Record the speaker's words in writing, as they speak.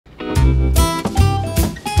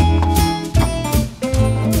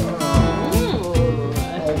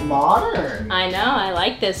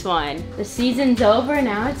like this one. The season's over,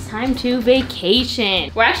 now it's time to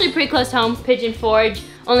vacation. We're actually pretty close to home, Pigeon Forge.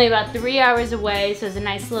 Only about 3 hours away, so it's a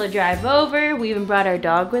nice little drive over. We even brought our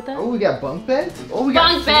dog with us. Oh, we got bunk beds? Oh, we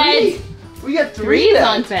got three. Beds. We got three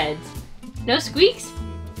bunk beds. No squeaks?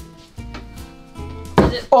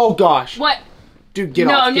 Oh gosh. What? Dude, get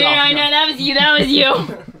off. No, that was you, that was you.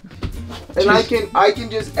 And I can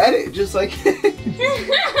just edit, just like.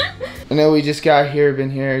 I know we just got here, been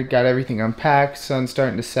here, got everything unpacked, sun's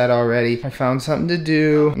starting to set already. I found something to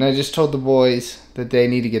do, and I just told the boys that they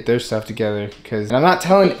need to get their stuff together, because I'm not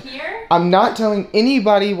telling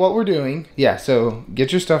anybody what we're doing. Yeah, so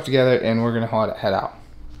get your stuff together and we're gonna head out.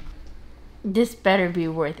 This better be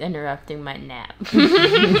worth interrupting my nap.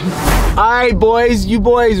 Alright boys, you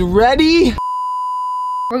boys ready?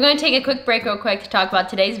 We're going to take a quick break real quick to talk about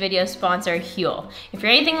today's video sponsor, Hailie. If you're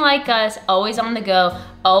anything like us, always on the go,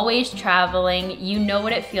 always traveling, you know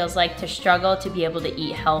what it feels like to struggle to be able to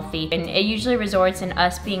eat healthy. And it usually resorts in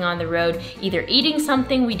us being on the road, either eating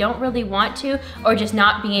something we don't really want to, or just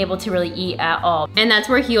not being able to really eat at all. And that's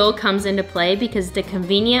where Hailie comes into play, because it's a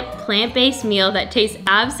convenient plant-based meal that tastes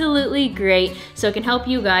absolutely great, so it can help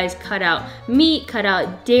you guys cut out meat, cut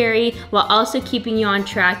out dairy, while also keeping you on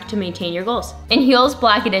track to maintain your goals. In Hailie's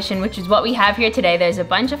Black Edition, which is what we have here today, there's a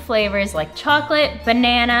bunch of flavors like chocolate,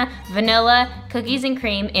 banana, vanilla, cookies and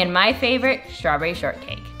cream, and my favorite, strawberry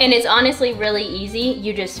shortcake. And it's honestly really easy.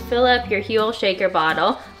 You just fill up your Hailie shaker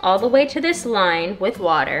bottle all the way to this line with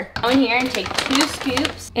water. Go in here and take 2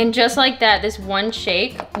 scoops. And just like that, this one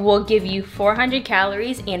shake will give you 400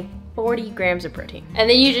 calories and 40 grams of protein. And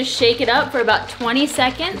then you just shake it up for about 20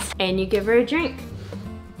 seconds and you give her a drink.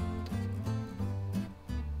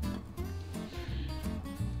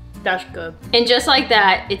 That's good. And just like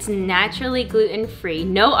that, it's naturally gluten-free,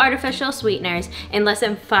 no artificial sweeteners, and less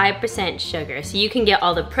than 5% sugar. So you can get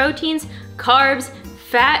all the proteins, carbs,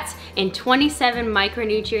 fats, and 27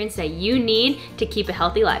 micronutrients that you need to keep a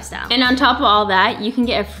healthy lifestyle. And on top of all that, you can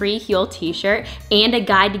get a free Hailie t-shirt and a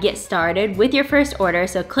guide to get started with your first order.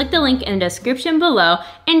 So click the link in the description below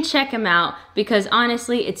and check them out, because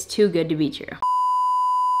honestly, it's too good to be true.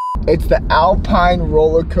 It's the Alpine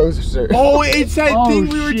roller coaster. Oh, it's that thing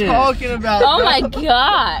we were talking about. Oh my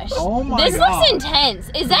gosh. Oh my This looks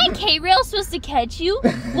intense. Is that Cabre supposed to catch you?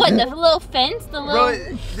 What, the little fence? The little...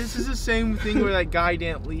 Bro, this is the same thing where that guy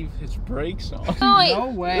didn't leave his brakes on. Oh, wait.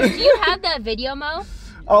 No way. Do you have that video, Mo?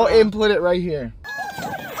 Oh, input it right here.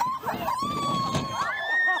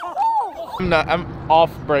 I'm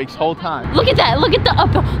off brakes whole time. Look at that. Look at the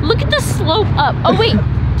uphill. Look at the slope up. Oh, wait.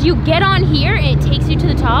 Do you get on here and it takes you to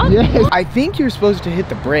the top? Yes. I think you're supposed to hit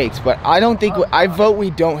the brakes, but I don't think, I vote we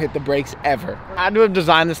don't hit the brakes ever. I do have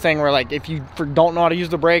designed this thing where like, if you don't know how to use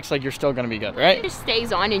the brakes, like you're still gonna be good, right? It just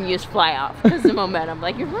stays on and you just fly off because the momentum,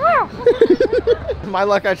 like you're... My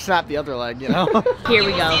luck, I snapped the other leg, you know? Here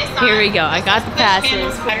we go. Here we go. I got the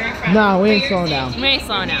passes. Nah, we ain't slowing down. We ain't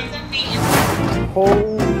slowing down.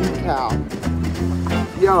 Holy cow.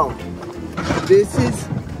 Yo, this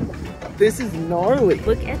is gnarly.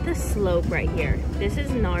 Look at the slope right here. This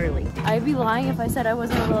is gnarly. I'd be lying if I said I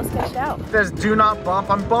wasn't a little sketched out. It says do not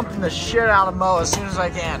bump. I'm bumping the shit out of Mo as soon as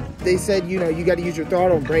I can. They said, you know, you got to use your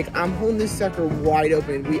throttle and brake. I'm holding this sucker wide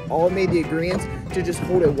open. We all made the agreement to just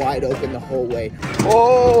hold it wide open the whole way.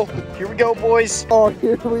 Oh, here we go, boys. Oh,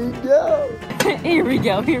 here we go. Here we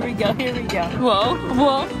go, here we go, here we go. Whoa,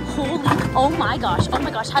 whoa, holy, oh my gosh,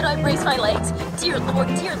 how do I brace my legs? Dear Lord,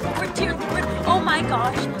 dear Lord, dear Lord. Oh my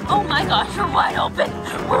gosh, we're wide open.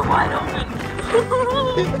 We're wide open.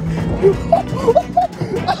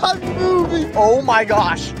 I'm moving. Oh my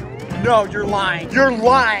gosh. No, you're lying. You're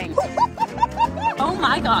lying. Oh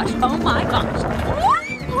my gosh, oh my gosh.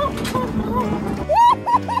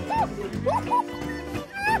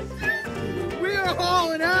 We are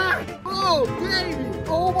hauling ass. Oh, baby.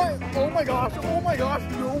 Oh my gosh,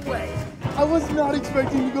 no way. I was not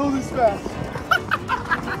expecting to go this fast.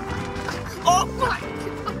 Oh my God.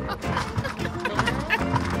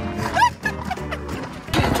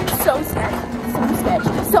 So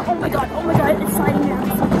sketchy. So, oh my God, it's sliding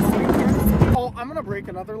down. Oh, I'm gonna break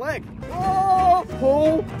another leg. Oh,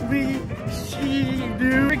 holy shit,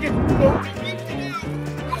 dude.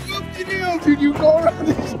 Dude, you go around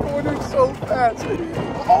these corners so fast.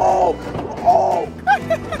 Oh.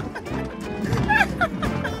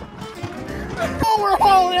 Oh, we're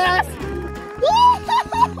hauling ass.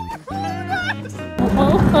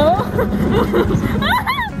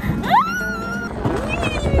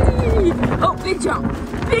 Oh, big jump.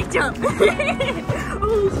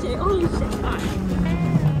 Oh shit.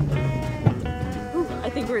 Ooh, I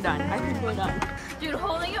think we're done. Dude, Dude,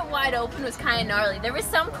 holding it wide open was kind of gnarly. There were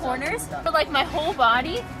some corners where like my whole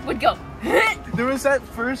body would go. There was that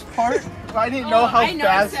first part, I didn't know how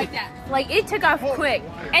fast. Like it took off quick.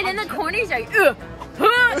 And then the corners are like, ugh.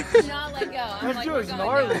 Not let go. I'm like, was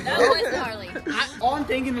gnarly. That was gnarly. All I'm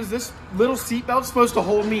thinking is this little seatbelt supposed to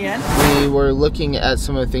hold me in. We were looking at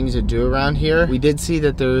some of the things to do around here. We did see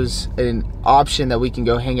that there's an option that we can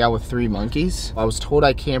go hang out with 3 monkeys. I was told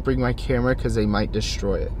I can't bring my camera because they might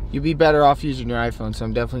destroy it. You'd be better off using your iPhone, so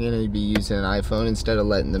I'm definitely going to be using an iPhone instead of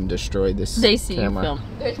letting them destroy this camera. They see you film.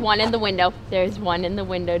 There's one in the window. There's one in the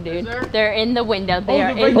window, dude. They're in the window. They are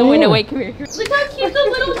in the window. Wait, come here. Look how cute the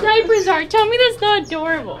little diapers are. Tell me that's not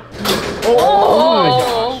adorable.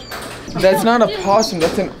 Oh! That's not a possum,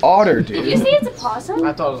 that's an otter, dude. Did you see it's a possum?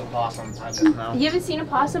 I thought it was a possum. I didn't know. You haven't seen a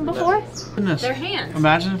possum before? Goodness. They're hands.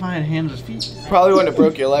 Imagine if I had hands and feet. Probably wouldn't have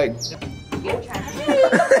broke your leg.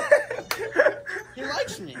 He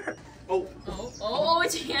likes me. Oh,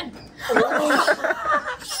 it's your hand.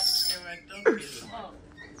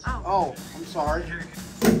 Oh, I'm sorry.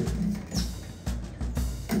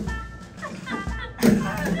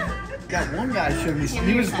 That one guy showed me.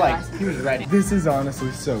 He was ready. This is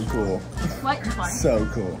honestly so cool. What? So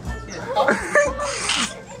cool.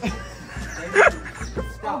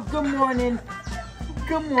 Oh, good morning.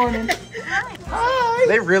 Good morning. Hi.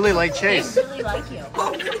 They really like Chase. They really like you.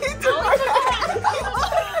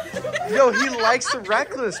 Yo, he likes the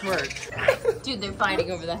Reckless merch. Dude, they're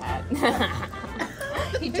fighting over the hat.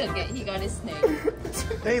 He took it. He got his snake.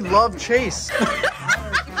 They love Chase.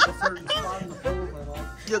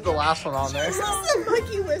 Get the last one on there. This is the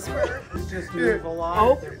monkey whisperer. Just move a lot.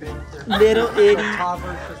 Oh, little itty.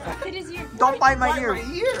 It is your. Don't bite my ear.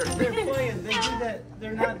 They're playing. They do that.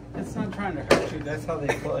 They're not. It's not trying to hurt you. That's how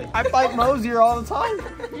they play. I bite Mo's ear all the time.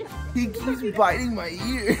 He keeps biting my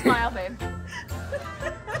ear. Smile, babe.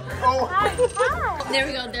 Oh. Hi. There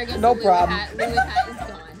we go. There goes No the problem. Hat. Lulu hat is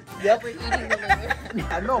gone. Yep. We're eating the Lulu.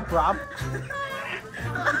 Yeah, no problem.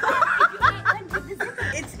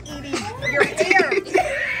 It's eating your hair. It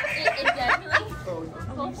definitely.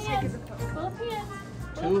 Both hands. Both hands.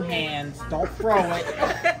 2 hands. Don't throw it.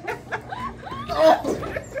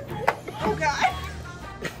 Oh God.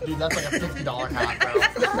 Dude, that's like a $50 hat,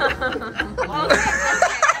 bro.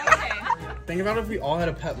 Okay. Think about if we all had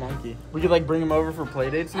a pet monkey. We could like bring them over for play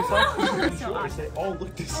dates and stuff. Oh,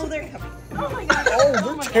 look this. Oh, they're coming. Oh my God.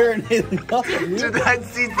 Oh, they're tearing it up. Dude, that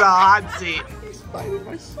seat's a hot seat. He's biting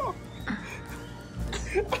my sock.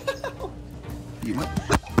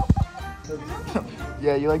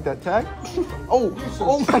 Yeah, you like that tag? Oh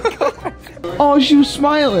my God. Oh, she was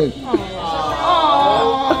smiling.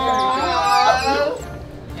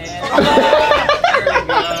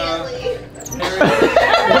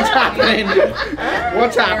 What's happening?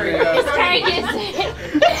 What's happening?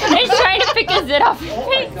 It's trying to pick a zit off your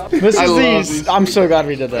face. This I is love these. these. I'm so glad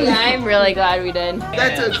we did that. Yeah, I'm really glad we did.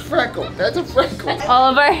 That's a freckle. That's a freckle. All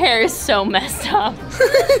of our hair is so messed up.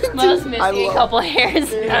 Most missing a couple hairs.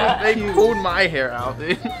 They pulled my hair out,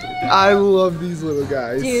 dude. I love these little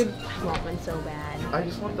guys. Dude, I want one so bad. I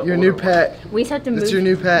just want the Your new pet. We just have to move. That's your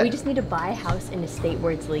new pet. We just need to buy a house in a state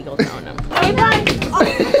where it's legal to own them. Hey, bye. Oh,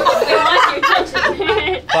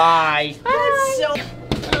 Bye.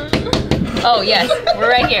 oh yes, we're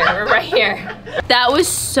right here. We're right here. That was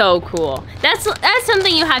so cool. That's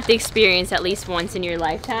something you have to experience at least once in your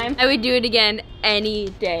lifetime. I would do it again any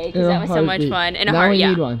day because that was so much fun. In a heart, yeah.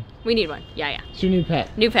 We need one. We need one. Yeah, yeah. It's your new pet.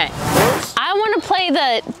 New pet. I want to play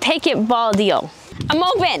the take it ball deal. I'm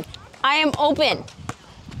open. I am open.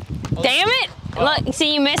 Damn it! Look,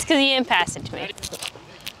 see, you missed because you didn't pass it to me.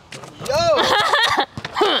 Go!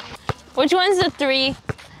 Which one's the 3?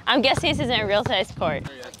 I'm guessing this isn't a real size court.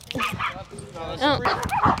 Oh.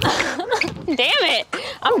 Damn it!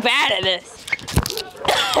 I'm bad at this.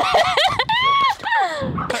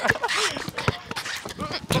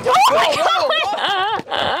 Oh my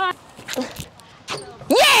God!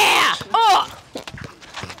 Yeah! Oh!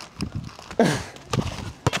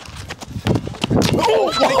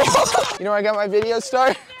 You know where I got my video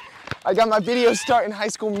start? I got my video start in High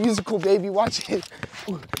School Musical, baby. Watch it.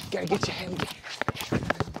 Ooh, gotta get your hand.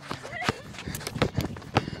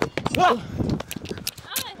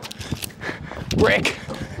 Rick,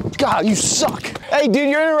 God, you suck. Hey, dude,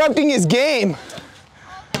 you're interrupting his game.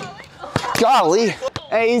 Golly.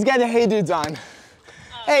 Hey, he's got the Hey Dudes on.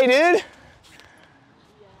 Hey, dude.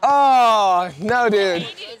 Oh, no, dude.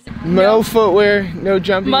 No footwear, no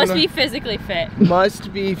jumping. Must be physically fit.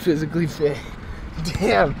 Must be physically fit.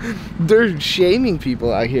 Damn, they're shaming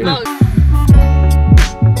people out here. Oh.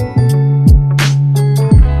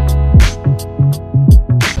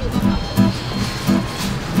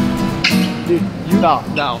 Dude, you Stop,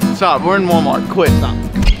 no. Stop, we're in Walmart. Quit, stop.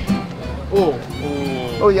 Oh.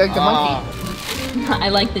 Oh, you like the monkey? I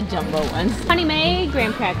like the jumbo ones. Honey May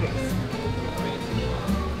graham crackers.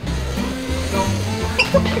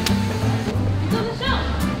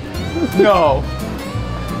 No.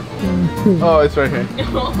 Oh, it's right here.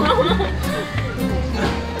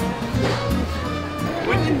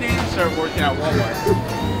 When did Nan start working at Walmart?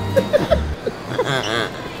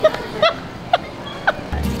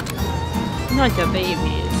 Not the babies.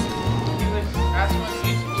 That's what the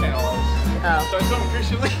YouTube channel is. Oh. So it's on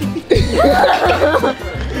Christian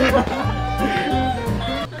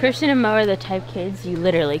Lee. Christian and Mo are the type kids you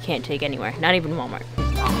literally can't take anywhere. Not even Walmart.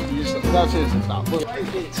 That's it, stop.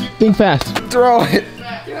 Think fast. Throw it.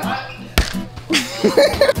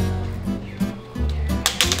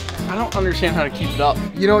 I don't understand how to keep it up.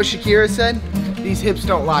 You know what Shakira said? These hips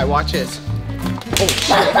don't lie. Watch this. Oh,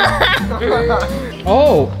 shit.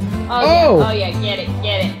 Oh yeah, get it.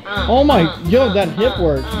 Oh my, yo, that hip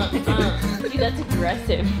work. Dude, that's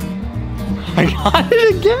aggressive. I got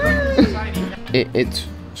it again. It's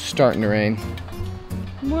starting to rain.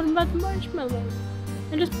 What about the marshmallows?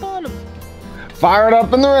 I just bought them. Fire it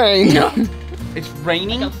up in the rain. It's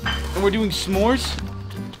raining and we're doing s'mores.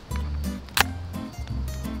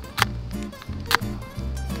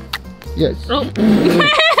 Yes.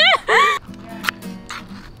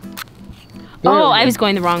 Oh, I was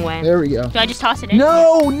going the wrong way. There we go. Do I just toss it in?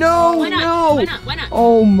 No. Why not? Why not?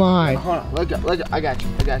 Oh my. Hold on, look, I got you.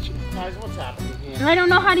 Guys, what's happening here? I don't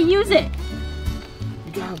know how to use it.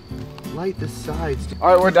 You gotta light the sides.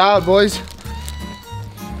 All right, we're dialed, boys.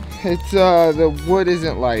 It's the wood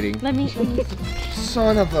isn't lighting. Let me see.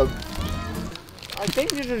 Son of a. I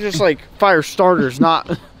think these are just like fire starters,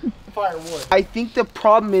 not firewood. I think the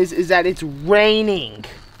problem is that it's raining.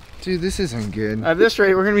 Dude, this isn't good. At this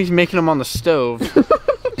rate, we're gonna be making them on the stove.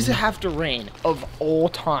 Does it have to rain of all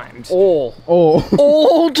times? All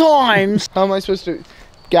times. How am I supposed to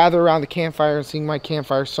gather around the campfire and sing my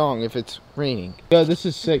campfire song if it's raining? Yo, this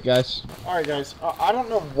is sick, guys. All right, guys. I don't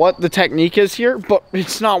know what the technique is here, but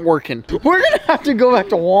it's not working. We're gonna have to go back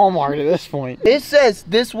to Walmart at this point. It says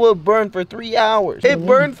this will burn for 3 hours. It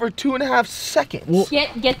burned for 2.5 seconds.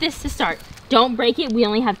 Get this to start. Don't break it. We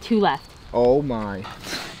only have 2 left. Oh my.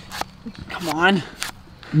 Come on.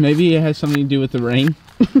 Maybe it has something to do with the rain.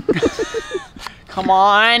 Come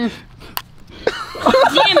on.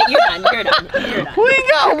 Damn it, you're done. We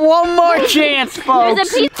got one more chance, folks.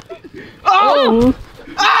 There's a piece. Oh!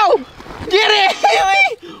 Get it,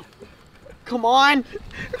 Hailie! Come on.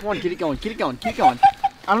 Come on, get it going.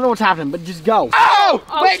 I don't know what's happening, but just go. Oh!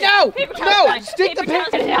 Wait, Okay. no! Paper No! towel. Stick the Paper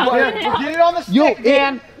paper towel. towel. Get it on the stick,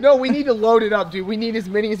 man. No, we need to load it up, dude. We need as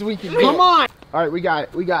many as we can get. Come on. All right, we got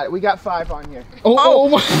it. We got 5 on here. Oh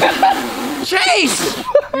my. Chase!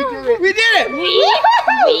 We did it!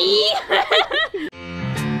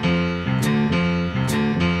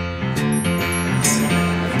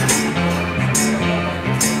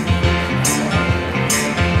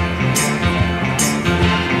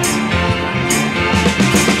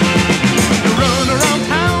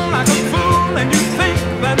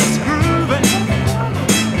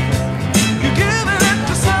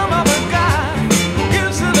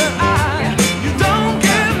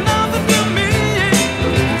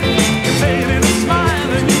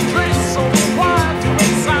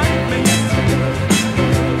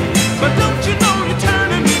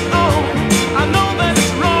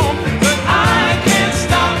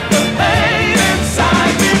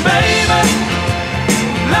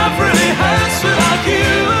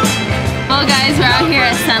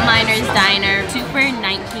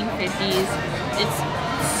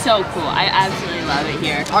 So cool. I absolutely love it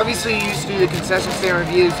here. Obviously, you used to do the concession stand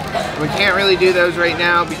reviews. We can't really do those right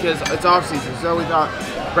now because it's off season. So we thought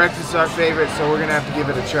breakfast is our favorite, so we're gonna have to give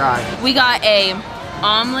it a try. We got a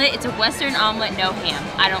omelet. It's a Western omelet, no ham.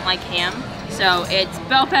 I don't like ham. So it's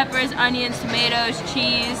bell peppers, onions, tomatoes,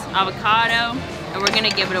 cheese, avocado, and we're gonna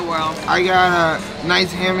give it a whirl. I got a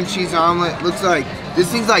nice ham and cheese omelet. Looks like this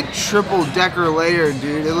thing's like triple decker layered,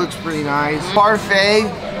 dude. It looks pretty nice. Parfait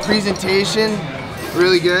presentation.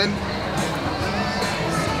 Really good.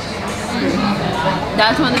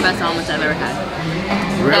 That's one of the best omelets I've ever had.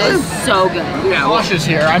 Really? That is so good. Yeah, Wash is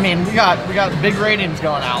here. I mean, we got big ratings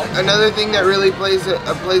going out. Another thing that really plays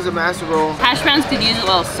a massive role. Hash browns could use a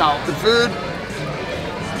little salt. The food,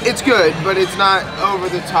 it's good, but it's not over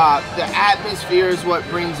the top. The atmosphere is what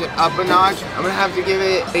brings it up a notch. I'm gonna have to give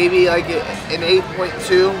it maybe like an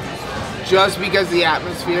 8.2. Just because of the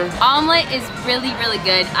atmosphere. Omelet is really, really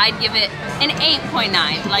good. I'd give it an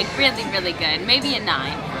 8.9, like really, really good. Maybe a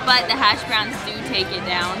 9. but the hash browns do take it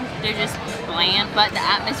down. They're just bland, but the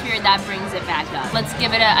atmosphere, that brings it back up. Let's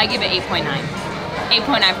give it I give it 8.9.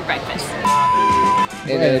 8.9 for breakfast.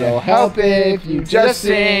 And it'll help if you just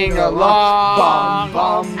sing along. Bum,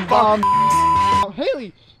 bum, bum. Oh,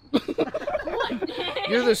 Hailie!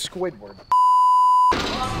 You're the Squidward.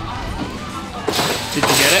 Did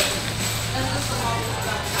you get it?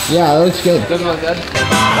 Yeah, that looks good. Doesn't look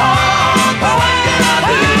good.